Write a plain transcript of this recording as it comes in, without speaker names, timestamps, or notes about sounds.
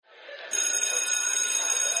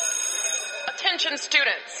Attention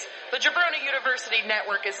students, the Jabroni University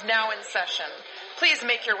Network is now in session. Please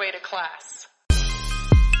make your way to class.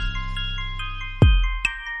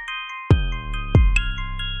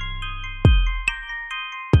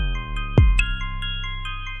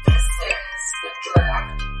 This is the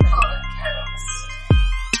Draft Podcast.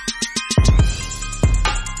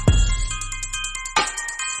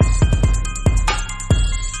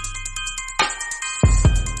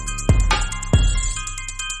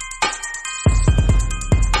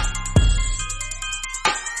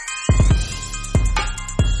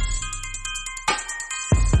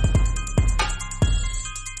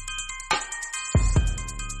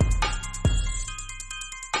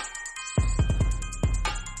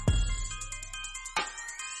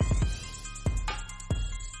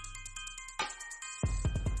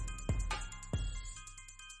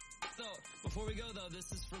 Before we go, though,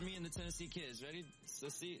 this is for me and the Tennessee Kids. Ready?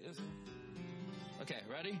 Let's see. Okay,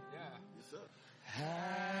 ready? Yeah. Yes, sir.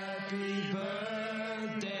 Happy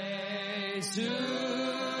birthday to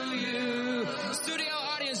you. Studio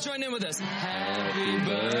audience, join in with us. Happy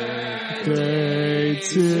birthday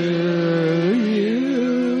to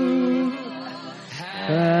you.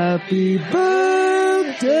 Happy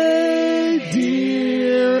birthday,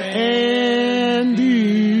 dear Andy.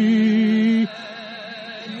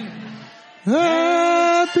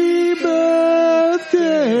 Happy birthday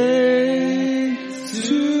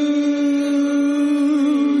to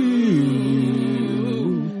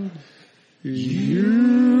you.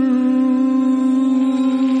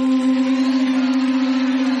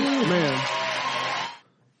 Man.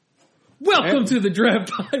 Welcome to the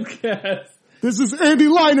Draft Podcast. This is Andy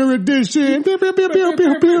Liner edition. Pew, pew, pew, pew,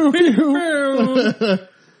 pew, pew, pew.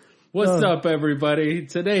 What's up, everybody?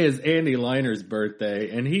 Today is Andy Liner's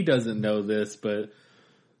birthday, and he doesn't know this, but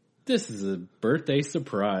this is a birthday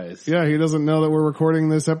surprise. Yeah, he doesn't know that we're recording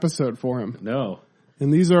this episode for him. No.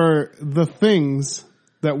 And these are the things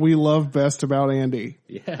that we love best about Andy.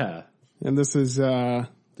 Yeah. And this is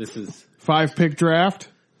 5-pick draft.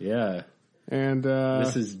 Yeah. And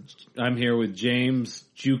I'm here with James,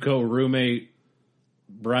 JUCO roommate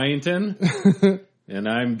Bryanton, and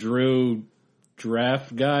I'm Drew,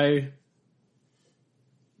 draft guy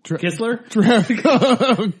Kistler.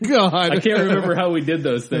 Oh God, I can't remember how we did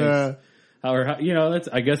those things.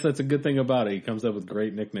 I guess that's a good thing about it. He comes up with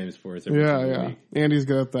great nicknames for us. Yeah. Week. Andy's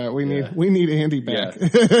good at that. We need Andy back.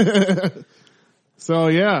 Yeah. So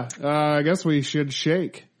I guess we should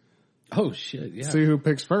shake. Oh shit! Yeah. See who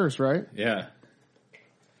picks first, right? Yeah.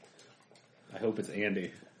 I hope it's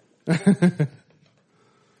Andy.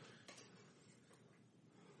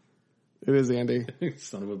 It is Andy.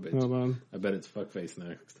 Son of a bitch. Hold on. I bet it's fuckface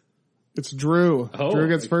next. It's Drew. Oh, Drew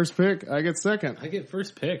gets first pick. I get second. I get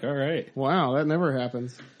first pick. All right. Wow, that never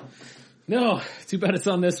happens. No, too bad it's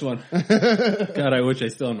on this one. God, I wish I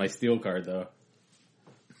still had my steel card, though.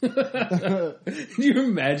 Can you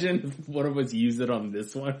imagine if one of us used it on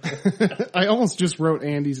this one? I almost just wrote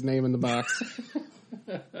Andy's name in the box.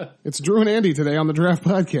 It's Drew and Andy today on the Draft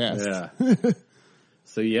Podcast. Yeah.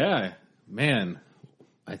 So, man,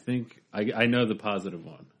 I think I know the positive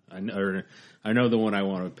one. I know the one I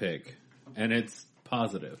want to pick. And it's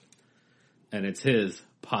positive. And it's his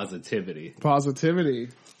positivity. Positivity.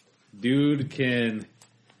 Dude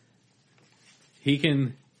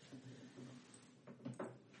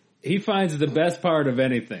he finds the best part of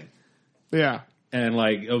anything. Yeah. And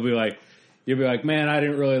you'll be like, man, I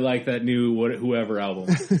didn't really like that new whoever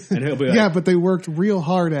album. And he'll be like, yeah, but they worked real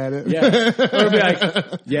hard at it. Yeah. Or he'll be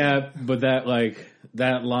like, yeah, but that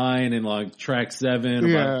line in track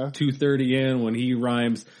 7 about 2:30 in when he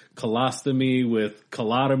rhymes colostomy with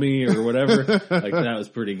colotomy or whatever, that was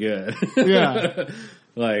pretty good. Yeah.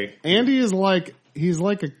 Andy is he's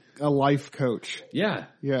like a life coach. Yeah.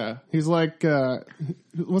 Yeah. He's like,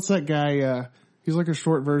 what's that guy? He's like a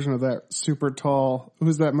short version of that super tall,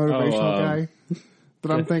 who's that motivational guy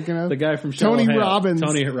that I'm thinking of? The guy from Tony Robbins.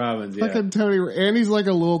 Tony Robbins, yeah. And he's like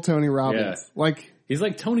a little Tony Robbins. Yeah. He's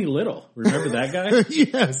like Tony Little. Remember that guy?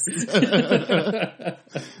 Yes.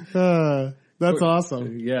 That's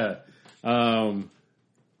awesome. Yeah.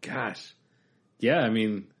 Gosh. Yeah, I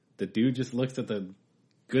mean, the dude just looks at the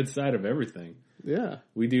good side of everything. Yeah.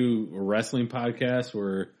 We do a wrestling podcast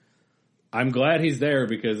where I'm glad he's there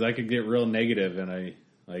because I could get real negative and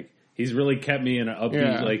he's really kept me in an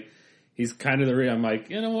upbeat, he's kind of I'm like,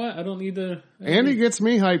 you know what? I don't need to. Andy gets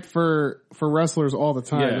me hyped for wrestlers all the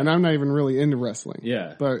time, and I'm not even really into wrestling.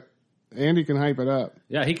 Yeah. But Andy can hype it up.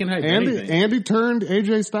 Yeah, he can hype anything. Andy turned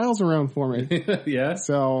AJ Styles around for me. Yeah.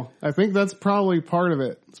 So I think that's probably part of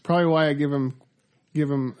it. It's probably why I give him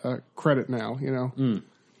credit now, you know.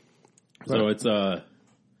 So it's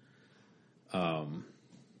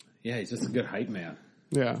Yeah, he's just a good hype man.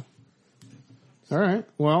 Yeah. All right.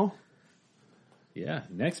 Well, Yeah,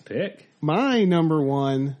 next pick. my number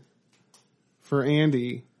one for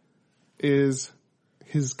Andy is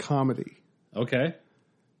his comedy. Okay.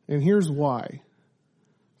 And here's why.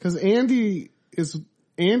 Because Andy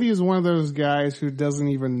is one of those guys who doesn't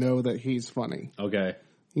even know that he's funny. Okay.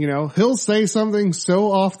 You know, he'll say something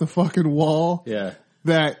so off the fucking wall Yeah.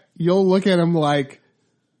 that you'll look at him like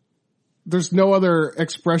there's no other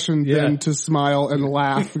expression Yeah. than to smile and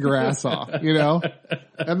laugh your ass off, you know?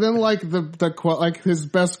 And then like the quote, like his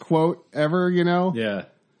best quote ever, you know? Yeah.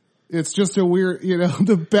 It's just a weird, you know,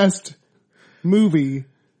 the best movie,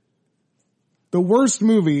 the worst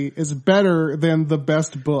movie is better than the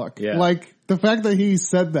best book. Yeah. Like the fact that he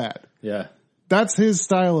said that, Yeah. that's his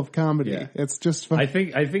style of comedy. Yeah. It's just fun. I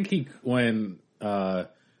think he when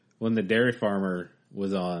the dairy farmer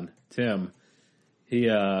was on, Tim, he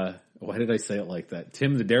why did I say it like that?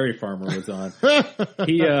 Tim the dairy farmer was on.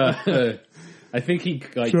 He I think he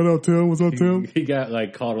like Shout out Tim. What's up, Tim? he got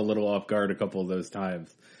like caught a little off guard a couple of those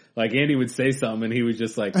times. Like Andy would say something and he was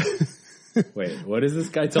just like, wait, what is this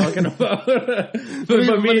guy talking about?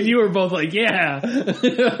 but me and you were both like, yeah.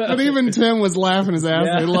 But even Tim was laughing his ass.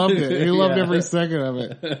 Yeah. He loved it. He loved Yeah. every second of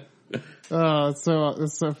it. Oh,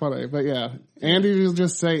 it's so funny. But yeah, Andy will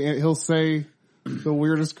just say, he'll say the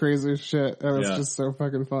weirdest, craziest shit. And it's Yeah. just so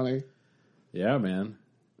fucking funny. Yeah, man.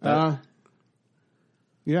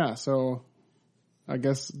 Yeah, so I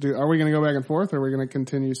guess, are we going to go back and forth or are we going to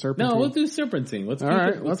continue Serpentine? No, we'll do Serpentine. Let's All keep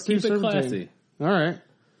right, it, let's keep do it Serpentine. classy. All right.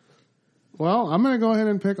 Well, I'm going to go ahead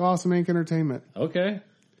and pick Awesome Inc. Entertainment. Okay.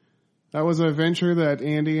 That was a venture that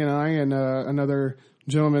Andy and I and another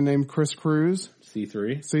gentleman named Chris Cruz,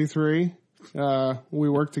 C3. C3, we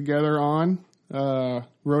worked together on,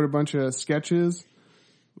 wrote a bunch of sketches,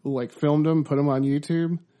 like filmed them, put them on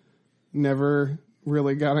YouTube. Never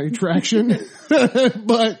really got any traction,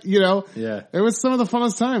 but you know, Yeah. it was some of the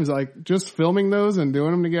funnest times, like just filming those and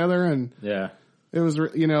doing them together. And Yeah. it was,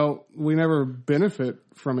 you know, we never benefit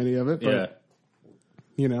from any of it, but Yeah.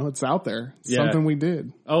 you know, it's out there. It's Yeah. something we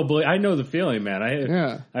did. Oh, boy, I know the feeling, man.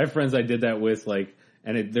 Yeah. I have friends I did that with, like,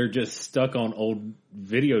 and they're just stuck on old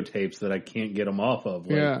videotapes that I can't get them off of.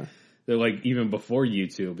 Like, Yeah. They're like, even before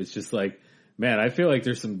YouTube, it's just like, man, I feel like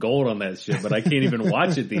there's some gold on that shit, but I can't even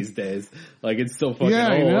watch it these days. Like, it's so fucking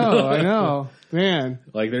Yeah, old. I know. Man.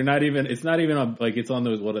 Like, they're not even, it's not even on, like, it's on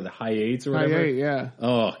those, what are the high eights or High whatever? 8, yeah.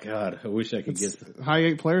 Oh, God, I wish I could get, High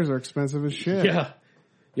 8 players are expensive as shit. yeah.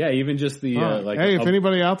 Yeah, even just the, like, hey, if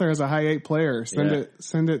anybody out there has a high 8 player,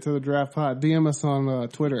 send it to the Draft Pod. DM us on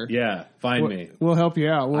Twitter. yeah, find me. We'll help you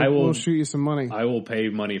out. We'll shoot you some money. I will pay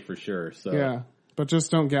money for sure, so. Yeah. But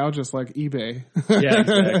just don't gouge us like eBay. Yeah,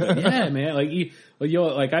 exactly. Yeah, man.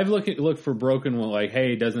 Like I've looked for broken one. Like,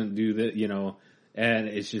 hey, it doesn't do that, you know, and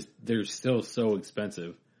it's just they're still so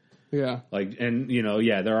expensive. Yeah. Like, and you know,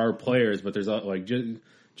 yeah, there are players, but there's like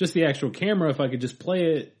just the actual camera. If I could just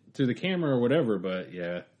play it through the camera or whatever, but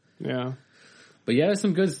yeah, Yeah. but yeah,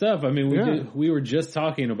 some good stuff. I mean, Yeah. we were just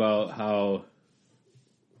talking about how.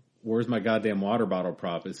 Where's my goddamn water bottle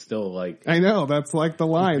prop? It's still like, I know. That's like the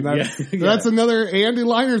line. That's, Yeah. that's another Andy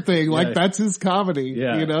Liner thing. Like, Yeah. that's his comedy.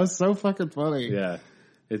 Yeah. You know, so fucking funny. yeah,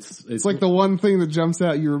 it's It's like the one thing that jumps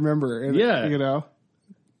out you remember. And, Yeah. You know?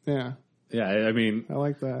 Yeah. yeah. I mean, I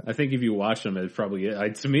like that. I think if you watch them, it's probably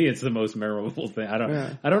to me it's the most memorable thing.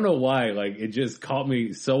 Yeah. I don't know why. Like it just caught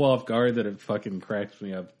me so off guard that it fucking cracks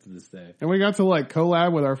me up to this day. And we got to like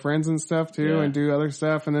collab with our friends and stuff too, Yeah. and do other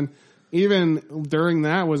stuff. And then even during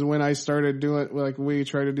that was when I started doing, like, we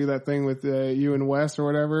tried to do that thing with you and Wes or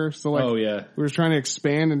whatever. So like, Oh yeah, we were trying to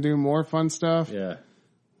expand and do more fun stuff. yeah.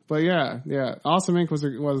 But yeah. Awesome Inc. was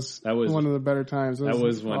That was- one of the better times. It That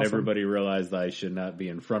was when awesome. everybody realized I should not be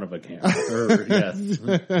in front of a camera. Yes,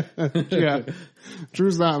 Yeah.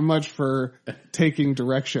 Drew's not much for taking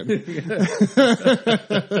direction.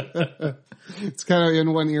 It's kind of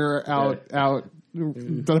in one ear, out,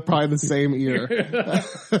 probably the same ear.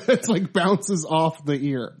 It's like bounces off the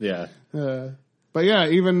ear. yeah, But yeah,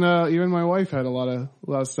 even my wife had a lot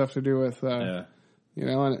of stuff to do with, yeah. you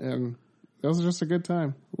know, and it was just a good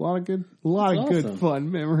time. A lot of good awesome.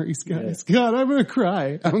 fun memories, guys. God, I'm gonna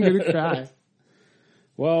cry.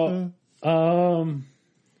 Well,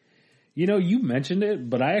 you know, you mentioned it,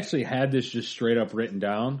 but I actually had this just straight up written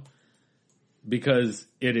down because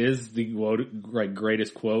it is the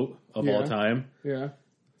greatest quote of all time. Yeah.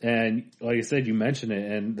 And like I said, you mentioned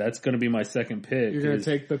it, and that's going to be my second pick. You're gonna is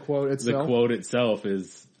take the quote itself. The quote itself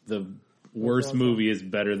is the worst awesome. movie is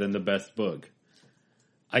better than the best book.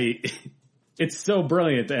 It's so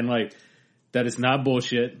brilliant, and like that is not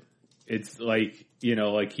bullshit. It's like, you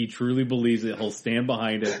know, like he truly believes it. He'll stand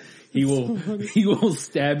behind it. He will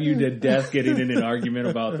stab you to death getting in an argument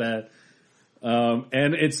about that.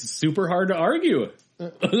 And it's super hard to argue. Yeah,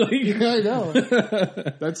 I know.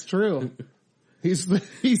 That's true. He's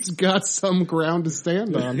got some ground to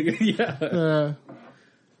stand on. Yeah.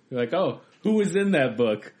 You're like, oh, who was in that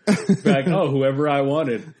book? Like, oh, whoever I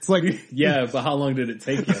wanted. It's like, yeah, but how long did it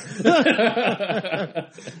take you?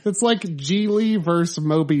 it's like Geely versus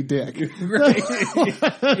Moby Dick. Right.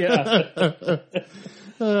 Yeah.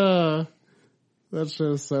 That's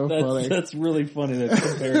just so funny. That's really funny, that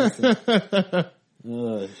comparison.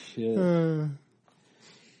 Oh, shit.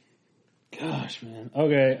 Gosh, man.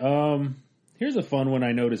 Okay, here's a fun one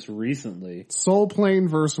I noticed recently. Soul Plane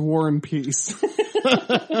versus War and Peace.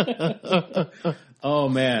 Oh,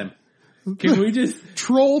 man. Can we just...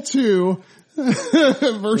 Troll 2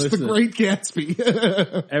 versus The Great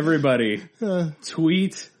Gatsby. Everybody,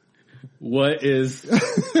 tweet what is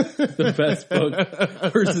the best book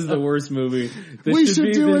versus the worst movie. We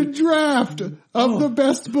should do a draft of the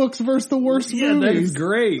best books versus the worst movies. Yeah, that's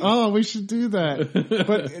great. Oh, we should do that.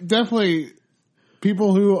 But definitely,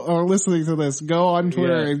 people who are listening to this, go on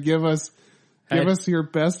Twitter and give us your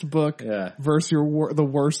best book versus the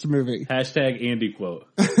worst movie. Hashtag Andy quote.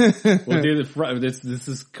 We'll do this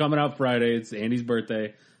is coming out Friday. It's Andy's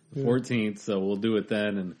birthday, the 14th, so we'll do it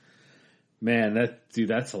then. And man,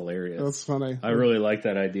 that's hilarious. That's funny. I really like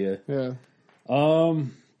that idea. Yeah. God.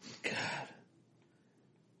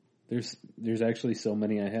 There's actually so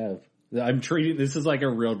many I have. I'm treating this is like a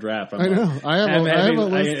real draft. I know. I have a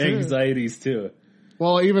list anxieties too.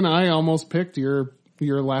 Well, even I almost picked your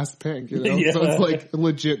last pick, you know? Yeah. So it's like a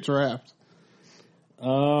legit draft.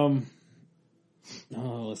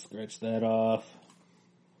 Let's scratch that off.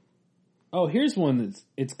 Oh, here's one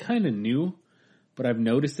it's kind of new, but I've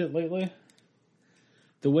noticed it lately.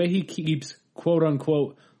 The way he keeps, quote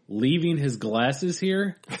unquote, leaving his glasses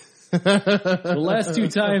here. The last 2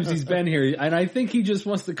 times he's been here, and I think he just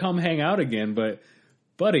wants to come hang out again, but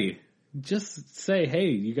buddy, just say, hey,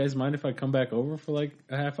 you guys mind if I come back over for like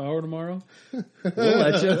a half hour tomorrow? We'll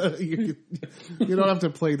let you. You don't have to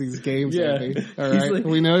play these games, Andy. All He's right? like-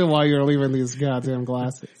 We know why you're leaving these goddamn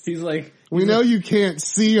glasses. He's like... We know you can't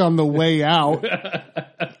see on the way out.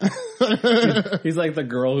 He's like the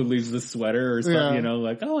girl who leaves the sweater or something, you know,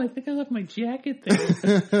 like, oh, I think I left my jacket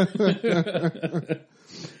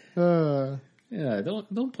there. Yeah,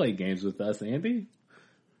 don't play games with us, Andy.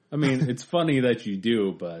 I mean, it's funny that you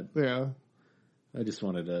do, but Yeah. I just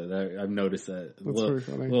wanted to, I've noticed that That's pretty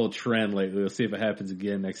funny. little trend lately. We'll see if it happens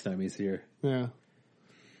again next time he's here. Yeah.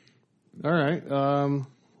 All right.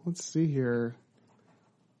 Let's see here.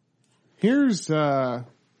 Here's,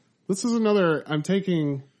 this is another,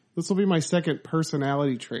 this will be my second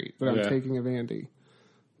personality trait that I'm taking of Andy.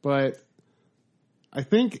 But I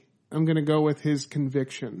think I'm going to go with his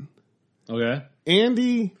conviction. Okay.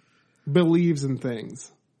 Andy believes in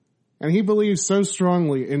things. And he believes so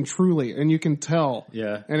strongly and truly, and you can tell.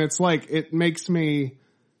 Yeah. And it's like, it makes me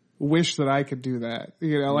wish that I could do that.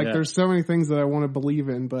 You know, like there's so many things that I want to believe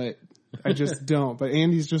in, but I just don't. But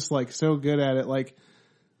Andy's just like so good at it. Like,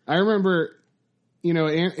 I remember, you know,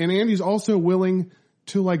 and Andy's also willing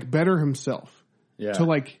to like better himself. Yeah. To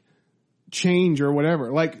like change or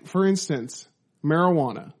whatever. Like, for instance,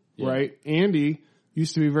 marijuana, right? Andy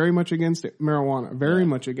used to be very much against it, marijuana, very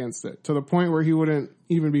much against it, to the point where he wouldn't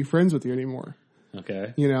even be friends with you anymore.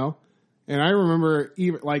 Okay. You know? And I remember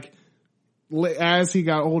even like, as he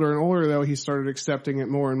got older and older though, he started accepting it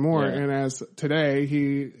more and more. And as today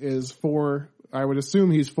he is I would assume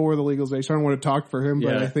he's for the legalization. I don't want to talk for him,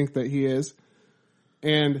 but I think that he is.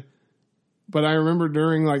 But I remember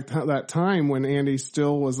during like that time when Andy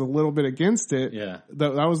still was a little bit against it. Yeah.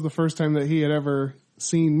 That was the first time that he had ever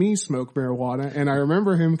seen me smoke marijuana. And I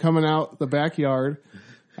remember him coming out the backyard.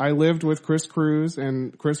 I lived with Chris Cruz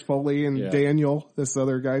and Chris Foley and Daniel, this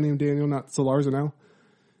other guy named Daniel, not Solarzano.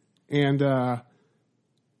 And,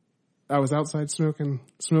 I was outside smoking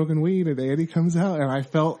weed and Andy comes out and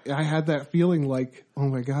I had that feeling like, oh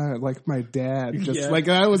my God, like my dad. Just like,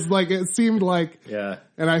 I was like, it seemed like,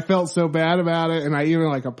 and I felt so bad about it. And I even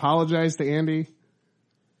like apologized to Andy.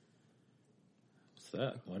 What's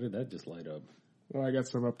that? Why did that just light up? Well, I got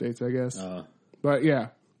some updates, I guess. But yeah.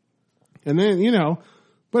 And then, you know,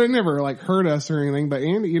 but it never like hurt us or anything. But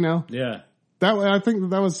Andy, you know, I think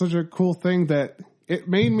that was such a cool thing that it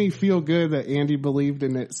made me feel good that Andy believed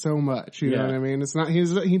in it so much. You know what I mean? It's not,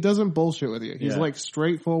 he doesn't bullshit with you. He's like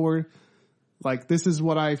straightforward. Like, this is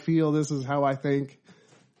what I feel. This is how I think.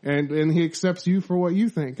 And he accepts you for what you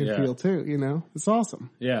think and feel too, you know? It's awesome.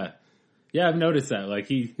 Yeah. Yeah, I've noticed that. Like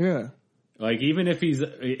Like even if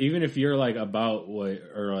you're like about what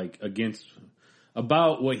or like against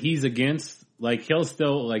about what he's against, like he's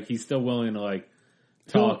still willing to like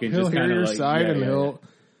talk and he'll just hear kind of your like side and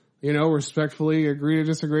he'll respectfully agree to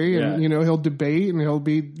disagree and he'll debate and he'll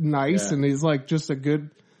be nice and he's like just a good.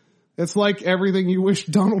 It's like everything you wish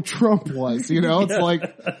Donald Trump was, It's like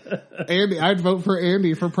Andy. I'd vote for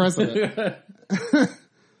Andy for president.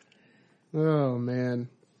 Oh man.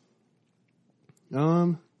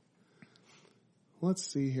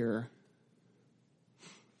 Let's see here.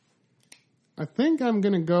 I think I'm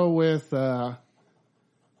gonna go with I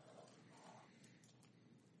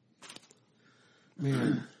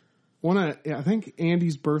think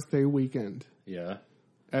Andy's birthday weekend. Yeah.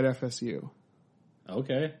 At FSU.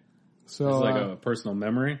 Okay. So it's like a personal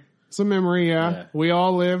memory. It's a memory, yeah. We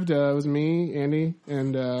all lived. It was me, Andy,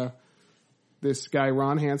 and this guy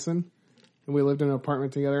Ron Hansen, and we lived in an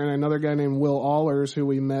apartment together. And another guy named Will Allers, who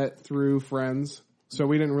we met through friends. So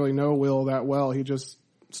we didn't really know Will that well. He just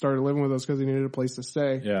started living with us because he needed a place to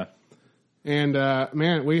stay. Yeah. And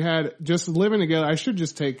man, we had just living together. I should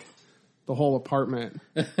just take the whole apartment,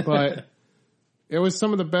 but. It was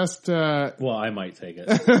some of the best. Well, I might take it.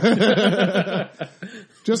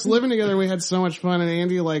 Just living together, we had so much fun, and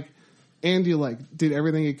Andy did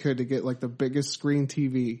everything he could to get like the biggest screen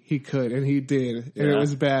TV he could, and he did, and it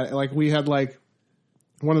was bad. Like we had like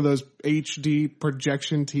one of those HD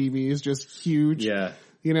projection TVs, just huge. Yeah.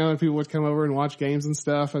 And people would come over and watch games and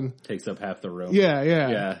stuff, and takes up half the room.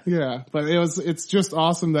 Yeah. But it's just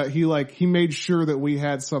awesome that he made sure that we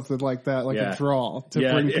had something like that, like a draw to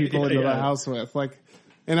bring people into the house with. Like,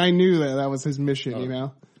 and I knew that was his mission,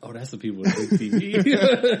 Oh, that's the people with big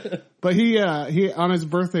TV. But he on his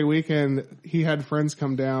birthday weekend, he had friends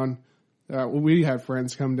come down. We had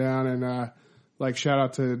friends come down and like shout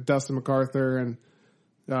out to Dustin MacArthur and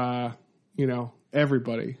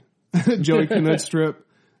everybody, Joey Knudstrip.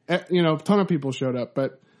 A ton of people showed up,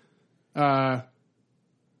 but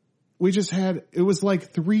we just had, it was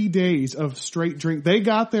like 3 days of straight drink. They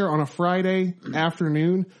got there on a Friday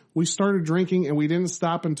afternoon. We started drinking and we didn't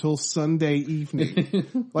stop until Sunday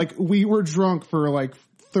evening. Like we were drunk for like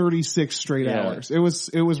 36 straight hours. It was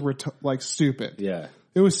like stupid. Yeah.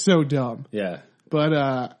 It was so dumb. Yeah. But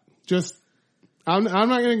I'm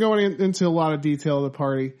not going to go into a lot of detail of the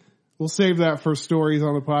party. We'll save that for stories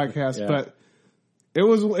on the podcast, but it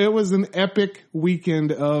was an epic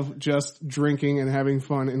weekend of just drinking and having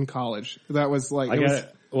fun in college. That was like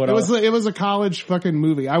it was a college fucking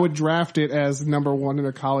movie. I would draft it as number 1 in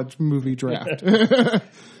a college movie draft.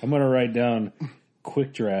 I'm gonna write down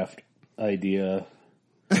quick draft idea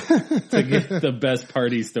to get the best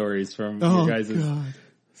party stories from you guys. God.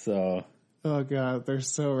 So, oh god, there's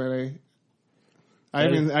so many. I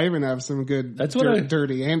even have some good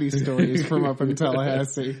dirty Andy stories from up in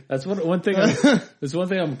Tallahassee. That's one thing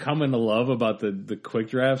I'm coming to love about the quick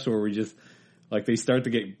drafts where we just like they start to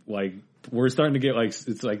get like we're starting to get like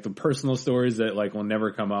it's like the personal stories that like will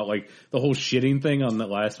never come out. Like the whole shitting thing on the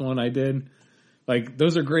last one I did. Like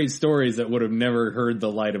those are great stories that would have never heard the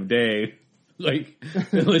light of day. Like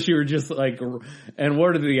unless you were just like, and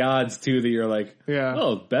what are the odds too that you're like,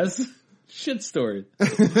 oh, best shit story.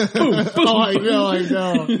 Boom, boom. Oh, I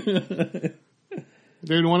know.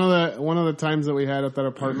 Dude, one of the times that we had at that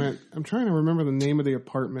apartment, I'm trying to remember the name of the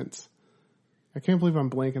apartment. I can't believe I'm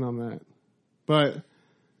blanking on that. But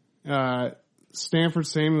Stanford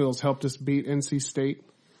Samuels helped us beat NC State.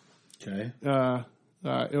 Okay.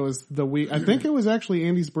 It was the week. I think it was actually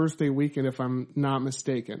Andy's birthday weekend, if I'm not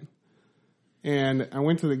mistaken. And I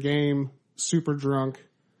went to the game super drunk.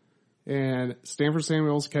 And Stanford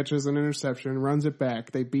Samuels catches an interception, runs it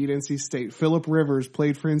back. They beat NC State. Phillip Rivers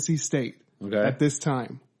played for NC State at this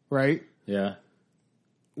time, right? Yeah.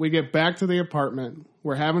 We get back to the apartment.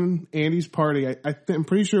 We're having Andy's party. I'm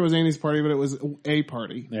pretty sure it was Andy's party, but it was a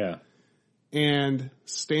party. Yeah. And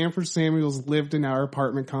Stanford Samuels lived in our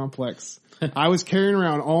apartment complex. I was carrying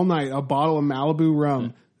around all night a bottle of Malibu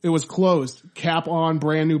rum. It was closed, cap on,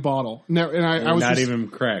 brand new bottle. I was not even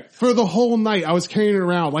cracked. For the whole night, I was carrying it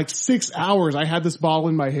around. Like 6 hours, I had this bottle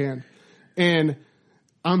in my hand. And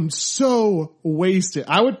I'm so wasted.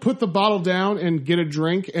 I would put the bottle down and get a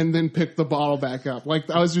drink and then pick the bottle back up. Like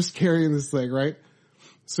I was just carrying this thing, right?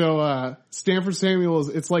 So, Stanford Samuels,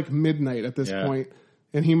 it's like midnight at this point.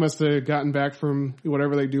 And he must have gotten back from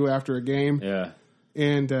whatever they do after a game. Yeah.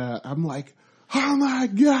 And, I'm like, oh my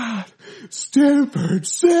God, Stanford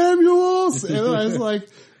Samuels. And I was like,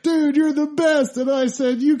 dude, you're the best. And I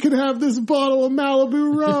said, you can have this bottle of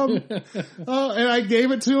Malibu rum. And I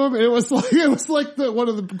gave it to him. It was like one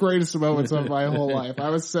of the greatest moments of my whole life. I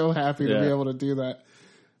was so happy to be able to do that.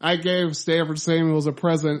 I gave Stanford Samuels a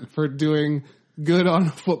present for doing good on a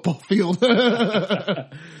football field.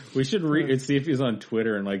 We should see if he's on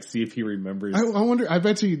Twitter and like see if he remembers. I wonder. I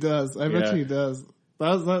bet you he does. I bet you he does.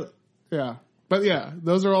 Yeah. But yeah,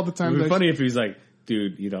 those are all the times. It would be funny if he's like,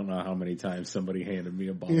 dude, you don't know how many times somebody handed me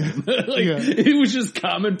a ball. Yeah. It was just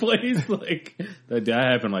commonplace. Like that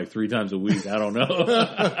happened like 3 times a week. I don't know.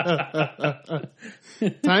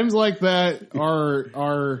 Times like that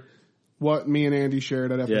are what me and Andy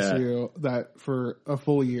shared at FSU that for a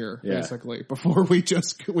full year, basically, before we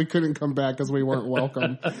couldn't come back because we weren't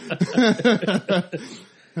welcome.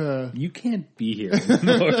 You can't be here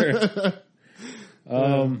anymore.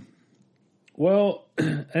 Well,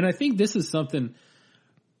 and I think this is something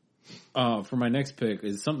for my next pick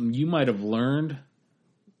is something you might have learned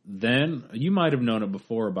then. You might have known it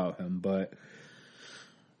before about him, but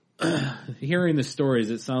hearing the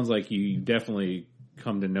stories, it sounds like you definitely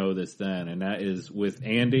come to know this then, and that is with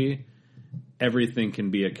Andy, everything can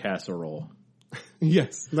be a casserole.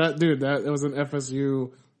 Yes, that was an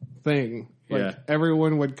FSU thing. Like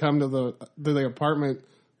everyone would come to the apartment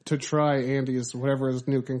to try Andy's whatever his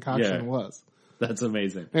new concoction was. That's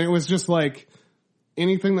amazing. And it was just like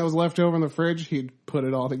anything that was left over in the fridge, he'd put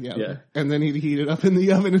it all together, and then he'd heat it up in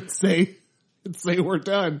the oven and say we're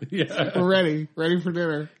done. Yeah, we're ready for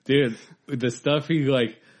dinner, dude. The stuff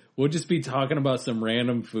we'll just be talking about some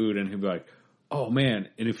random food, and he'll be like, "Oh man!"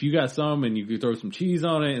 And if you got some, and you could throw some cheese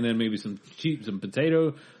on it, and then maybe some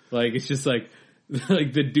potato, like it's just like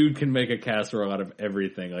the dude can make a casserole out of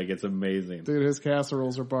everything. Like it's amazing, dude. His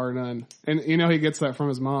casseroles are bar none, and he gets that from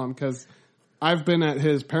his mom because I've been at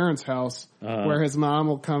his parents' house where his mom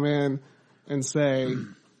will come in and say,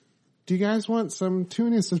 "Do you guys want some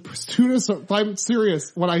tuna? I'm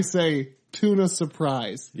serious when I say tuna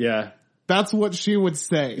surprise." Yeah. That's what she would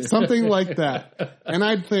say. Something like that. And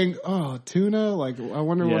I'd think, oh, tuna? Like, I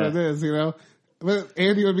wonder what it is, But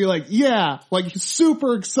Andy would be like, yeah, like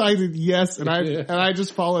super excited, yes. And I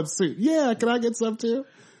just followed suit. Yeah, can I get some too?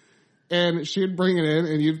 And she'd bring it in,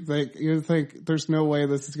 and you'd think there's no way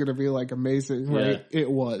this is going to be like amazing, right? Yeah.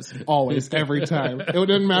 It was always every time. It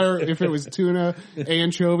didn't matter if it was tuna,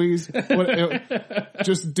 anchovies,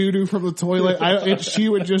 just doo doo from the toilet. She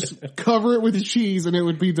would just cover it with cheese, and it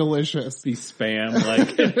would be delicious. Be spam,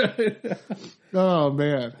 like. Oh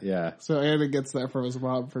man, yeah. So Andy gets that from his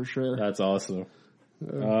mom for sure. That's awesome.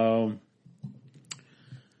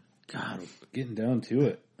 God, getting down to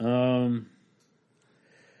it.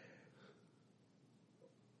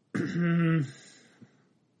 This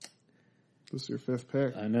is your 5th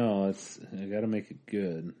pick. I know. I got to make it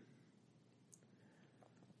good.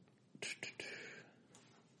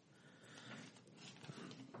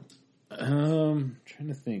 Trying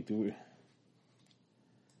to think. We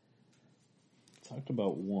talked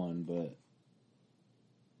about one, but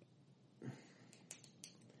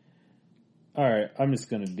all right. I'm just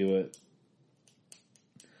gonna do it.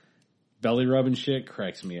 Belly rubbing shit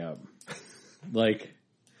cracks me up. Like.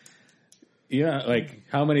 Yeah, like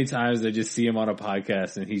how many times I just see him on a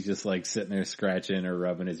podcast and he's just like sitting there scratching or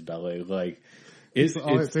rubbing his belly. Like, he's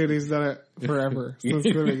done it forever since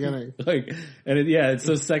the beginning. Like, and it's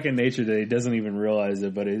so second nature that he doesn't even realize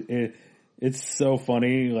it. But it's so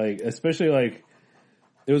funny. Like, especially like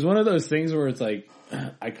it was one of those things where it's like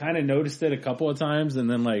I kind of noticed it a couple of times, and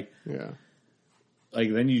then like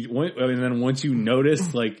then once you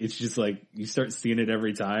notice, like, it's just like, you start seeing it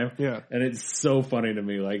every time. Yeah. And it's so funny to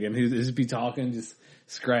me. Like, and he'll just be talking, just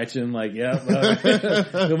scratching, like,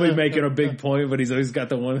 he'll be making a big point, but he's always got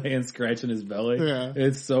the one hand scratching his belly. Yeah.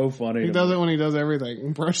 It's so funny. He does it when he does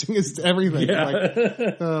everything. Brushing his everything. Yeah. Like,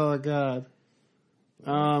 oh, God.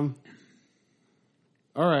 All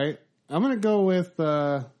right. I'm going to go with,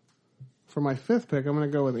 for my 5th pick, I'm going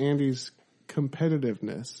to go with Andy's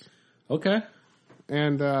competitiveness. Okay.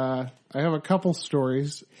 And I have a couple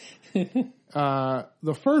stories.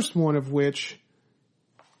 The first one of which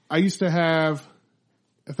I used to have,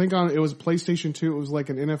 I think it was PlayStation 2. It was like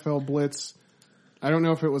an NFL Blitz. I don't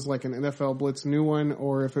know if it was like an NFL Blitz new one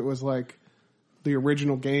or if it was like the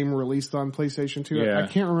original game released on PlayStation 2. Yeah. I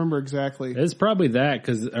can't remember exactly. It's probably that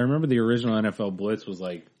because I remember the original NFL Blitz was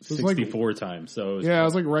like 64 times. So it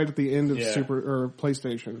was like right at the end of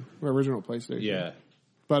PlayStation, original PlayStation. Yeah.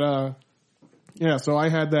 But so I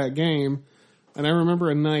had that game, and I remember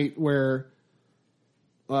a night where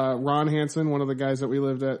Ron Hansen, one of the guys that we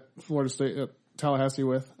lived at Florida State, at Tallahassee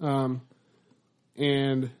with, and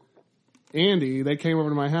Andy, they came over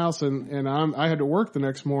to my house, and I had to work the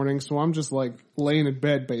next morning, so I'm just like laying in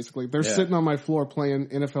bed basically. They're sitting on my floor playing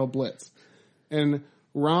NFL Blitz, and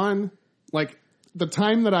Ron, like, the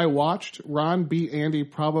time that I watched, Ron beat Andy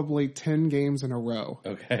probably 10 games in a row.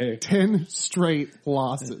 Okay. 10 straight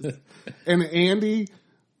losses. And Andy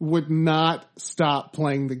would not stop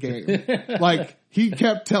playing the game. Like, he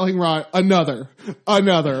kept telling Ron, another.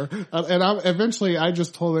 And eventually I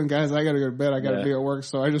just told them, guys, I gotta go to bed. I gotta be at work.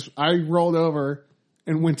 So I rolled over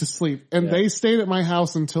and went to sleep. And they stayed at my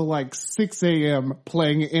house until like 6 a.m.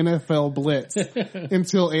 playing NFL Blitz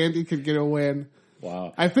until Andy could get a win.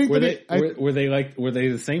 Wow. I think were they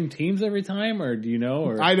the same teams every time, or do you know?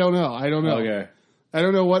 Or I don't know. Okay. I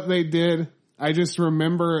don't know what they did. I just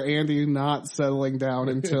remember Andy not settling down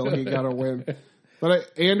until he got a win.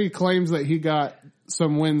 But Andy claims that he got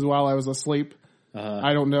some wins while I was asleep.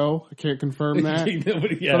 I don't know. I can't confirm that.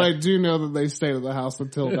 But I do know that they stayed at the house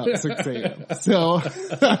until about 6 a.m. So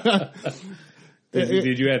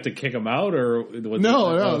did you have to kick them out, or was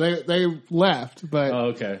no? They left, but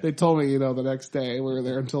okay. They told me, the next day we were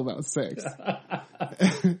there until about 6.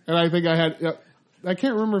 And I think I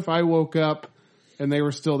can't remember if I woke up and they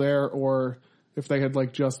were still there, or if they had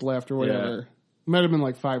like just left or whatever. Yeah. Might have been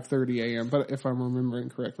like 5:30 a.m. But if I'm remembering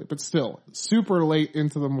correctly, but still super late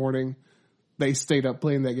into the morning, they stayed up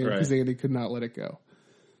playing that game because Andy could not let it go.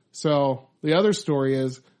 So the other story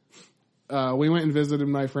is, we went and visited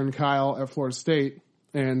my friend Kyle at Florida State,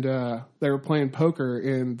 and they were playing poker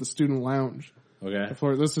in the student lounge. Okay.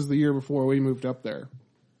 This is the year before we moved up there.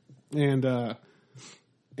 And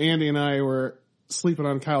Andy and I were sleeping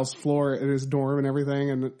on Kyle's floor in his dorm and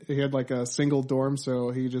everything, and he had like a single dorm,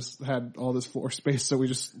 so he just had all this floor space, so we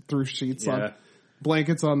just threw sheets on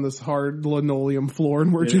blankets on this hard linoleum floor,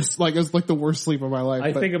 and we're just like, it was like the worst sleep of my life.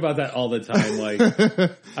 I think about that all the time. Like,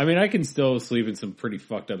 I mean, I can still sleep in some pretty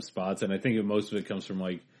fucked up spots, and I think most of it comes from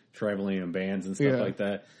like traveling in bands and stuff like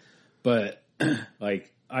that. But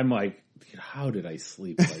like, I'm like, dude, how did I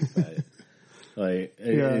sleep like that? Like,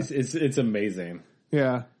 it's amazing.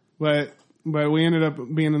 Yeah. But we ended up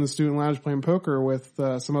being in the student lounge playing poker with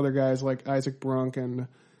some other guys like Isaac Brunk, and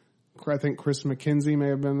I think Chris McKenzie may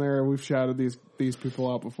have been there. We've shouted these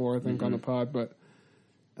people out before, I think, on the pod. But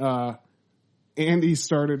Andy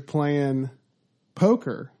started playing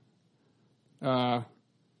poker, and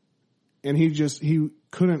he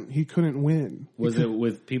couldn't win. Was it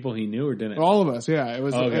with people he knew or didn't? All of us, yeah. It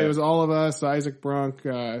was all of us. Isaac Brunk.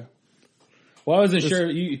 Well, I wasn't sure.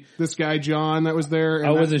 This guy John that was there. And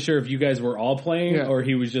I wasn't sure if you guys were all playing, or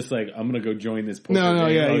he was just like, "I'm going to go join this poker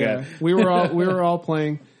game." Yeah. We were all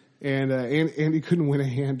playing, and Andy couldn't win a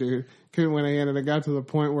hand, dude. Couldn't win a hand, and it got to the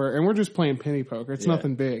point where, and we're just playing penny poker. It's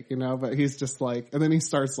nothing big, but he's just like, and then he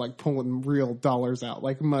starts like pulling real dollars out,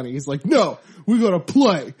 like money. He's like, "No, we got to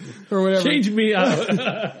play," or whatever. Change me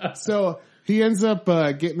out. So he ends up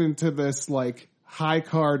getting into this like high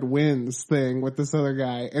card wins thing with this other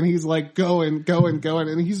guy, and he's like going,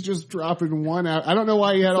 and he's just dropping one out. I don't know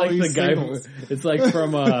why he had all these singles. It's like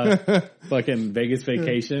from fucking Vegas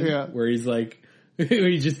Vacation, where he's like,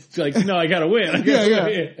 he just like, no, I gotta win.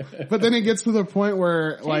 Yeah. But then he gets to the point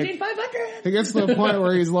where like, he gets to the point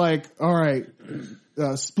where he's like, all right,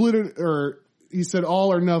 split it, or he said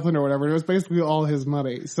all or nothing or whatever. It was basically all his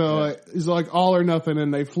money. So he's like all or nothing,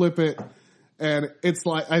 and they flip it, and it's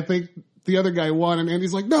like, I think the other guy won, and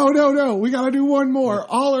Andy's like, no, we gotta do one more,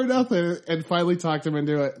 all or nothing, and finally talked him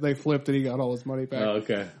into it. They flipped and he got all his money back. Oh,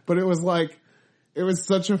 okay. But it was like, it was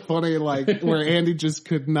such a funny, like, where Andy just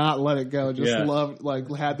could not let it go, just loved,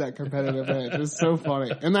 like, had that competitive edge. It was so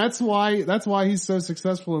funny. And that's why he's so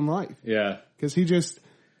successful in life. Yeah. Cause he just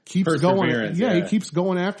keeps going. Yeah, he keeps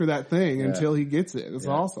going after that thing until he gets it. It's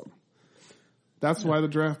awesome. That's why the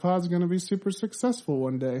Draft Pod's gonna be super successful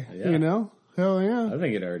one day. Yeah. Hell yeah. I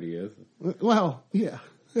think it already is. Well, yeah.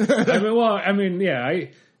 We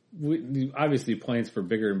obviously plans for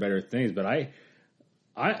bigger and better things, but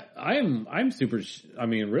I'm super,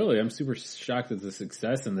 I'm super shocked at the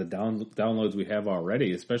success and the downloads we have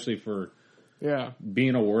already, especially for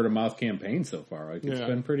being a word of mouth campaign so far. Like, it's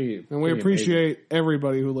been pretty, and we appreciate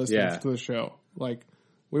everybody who listens to the show. Like,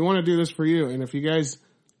 we want to do this for you. And if you guys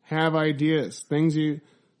have ideas, things you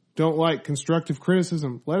don't like, constructive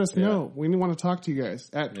criticism, let us know. We want to talk to you guys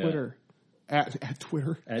at Twitter, at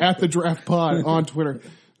Twitter, at the Draft Pod on Twitter.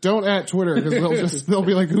 Don't at Twitter, because they'll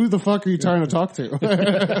be like, who the fuck are you trying to talk to?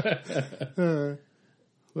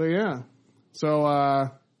 But yeah.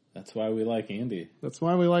 So, that's why we like Andy. That's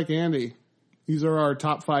why we like Andy. These are our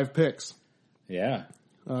top 5 picks. Yeah.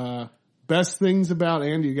 Best things about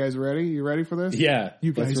Andy. You guys ready? You ready for this? Yeah.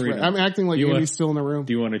 You guys ready? I'm acting like Andy's still in the room.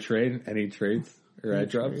 Do you want to trade? Any trades? Or ad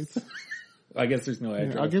drops? I guess there's no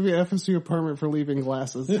ad drops. I'll give you an FSU apartment for leaving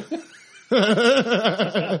glasses.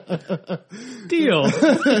 Deal.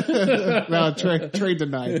 No, trade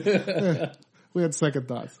denied. We had second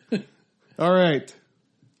thoughts. All right.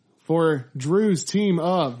 For Drew's team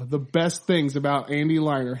of the best things about Andy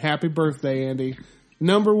Liner. Happy birthday, Andy.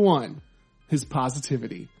 Number 1, his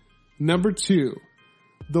positivity. Number 2,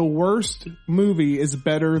 the worst movie is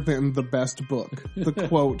better than the best book. The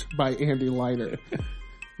quote by Andy Liner.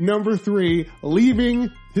 Number 3, leaving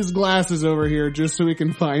his glasses over here just so he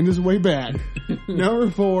can find his way back. Number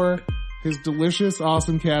 4, his delicious,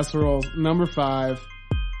 awesome casseroles. Number 5,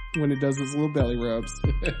 when he does his little belly rubs.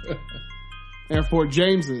 And for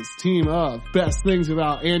James's team of best things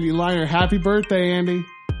about Andy Liner. Happy birthday, Andy.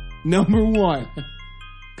 Number 1,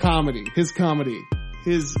 comedy. His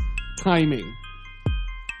timing.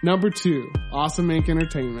 Number 2, Awesome Inc.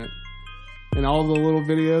 Entertainment. And all the little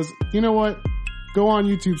videos. You know what? Go on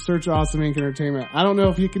YouTube, search Awesome Inc. Entertainment. I don't know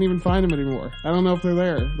if you can even find them anymore. I don't know if they're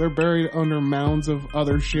there. They're buried under mounds of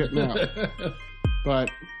other shit now. But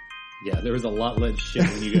Yeah, there was a lot less shit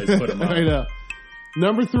when you guys put them I on. know.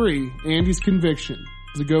 Number 3, Andy's conviction.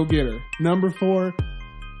 He's a go-getter. Number 4,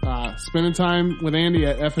 spending time with Andy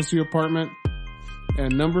at FSU apartment.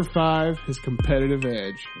 And number 5, his competitive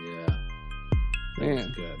edge. Yeah. Man,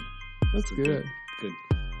 That's good. that's good. Good.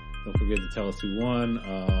 Don't forget to tell us who won.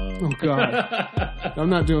 Oh God, I'm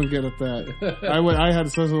not doing good at that. I had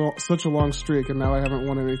such a long streak, and now I haven't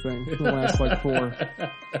won anything the last like 4.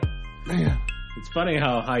 Man, It's funny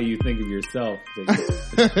how high you think of yourself.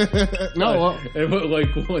 no, well,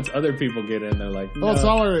 Like once other people get in, they're like, no. well, it's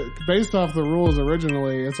all based off the rules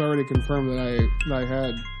originally. It's already confirmed that I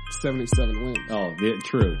had 77 wins. Oh, yeah,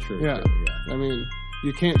 true. Yeah. True, yeah. I mean,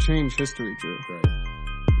 you can't change history, Drew.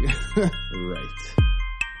 Right. Right.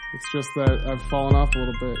 It's just that I've fallen off a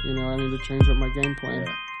little bit. You know, I need to change up my game plan.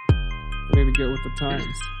 Yeah. I need to get with the times.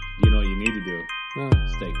 You know what you need to do? Yeah.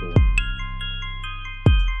 Stay cool.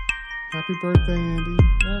 Happy birthday, Andy.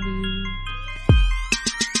 Love you.